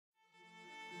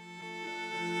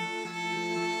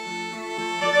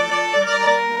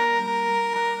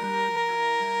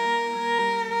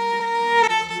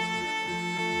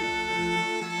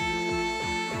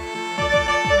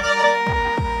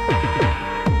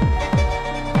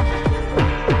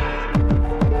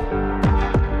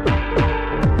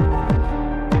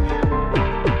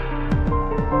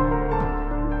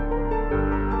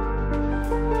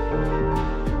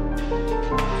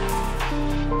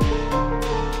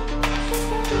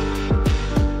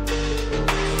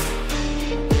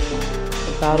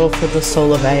battle for the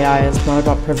soul of AI is not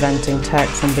about preventing tech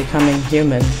from becoming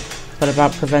human, but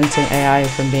about preventing AI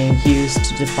from being used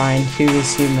to define who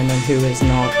is human and who is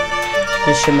not.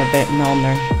 Yeshimabeit,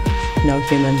 Milner, no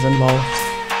humans involved.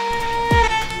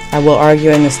 I will argue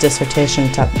in this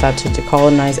dissertation that to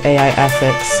decolonize AI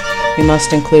ethics, we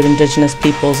must include indigenous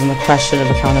peoples in the question of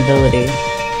accountability,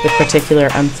 with particular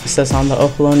emphasis on the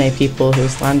Ohlone people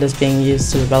whose land is being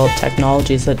used to develop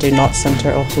technologies that do not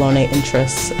center Ohlone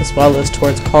interests, as well as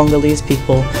towards Congolese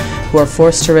people who are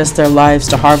forced to risk their lives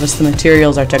to harvest the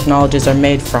materials our technologies are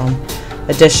made from.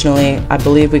 Additionally, I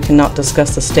believe we cannot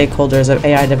discuss the stakeholders of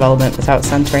AI development without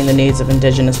centering the needs of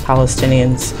Indigenous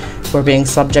Palestinians, who are being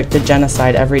subject to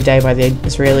genocide every day by the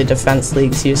Israeli Defense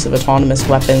League's use of autonomous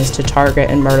weapons to target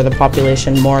and murder the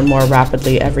population more and more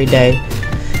rapidly every day.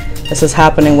 This is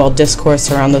happening while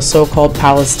discourse around the so-called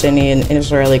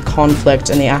Palestinian-Israeli conflict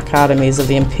in the academies of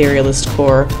the Imperialist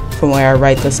core, from where I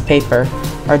write this paper,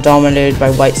 are dominated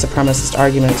by white supremacist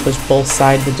arguments which both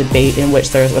side the debate in which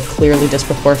there is a clearly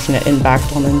disproportionate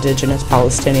impact on Indigenous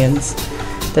Palestinians.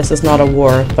 This is not a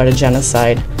war, but a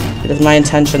genocide. It is my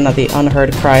intention that the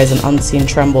unheard cries and unseen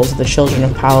trembles of the children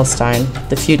of Palestine,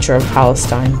 the future of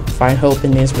Palestine, find hope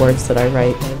in these words that I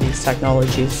write, in these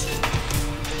technologies.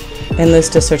 In this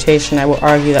dissertation, I will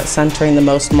argue that centering the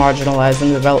most marginalized in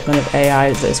the development of AI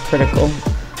is critical.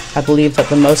 I believe that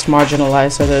the most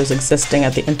marginalized are those existing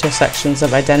at the intersections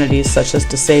of identities such as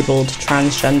disabled,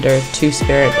 transgender,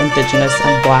 two-spirit, indigenous,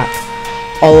 and black.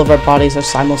 All of our bodies are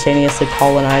simultaneously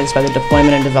colonized by the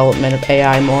deployment and development of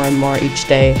AI more and more each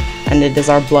day, and it is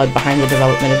our blood behind the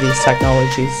development of these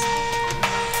technologies.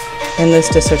 In this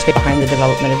dissertation, behind the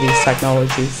development of these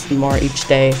technologies, more each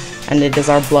day, and it is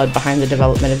our blood behind the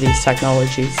development of these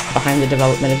technologies, behind the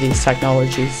development of these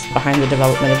technologies, behind the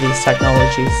development of these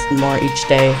technologies, more each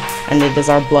day, and it is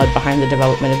our blood behind the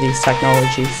development of these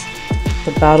technologies.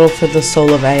 The battle for the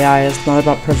soul of AI is not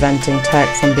about preventing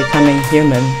tech from becoming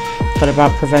human, but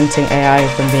about preventing AI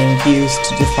from being used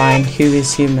to define who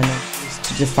is human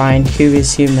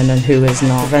and who is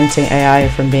not. Preventing AI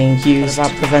from being used,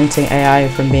 about preventing AI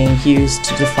from being used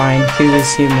to define who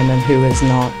is human and who is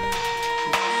not.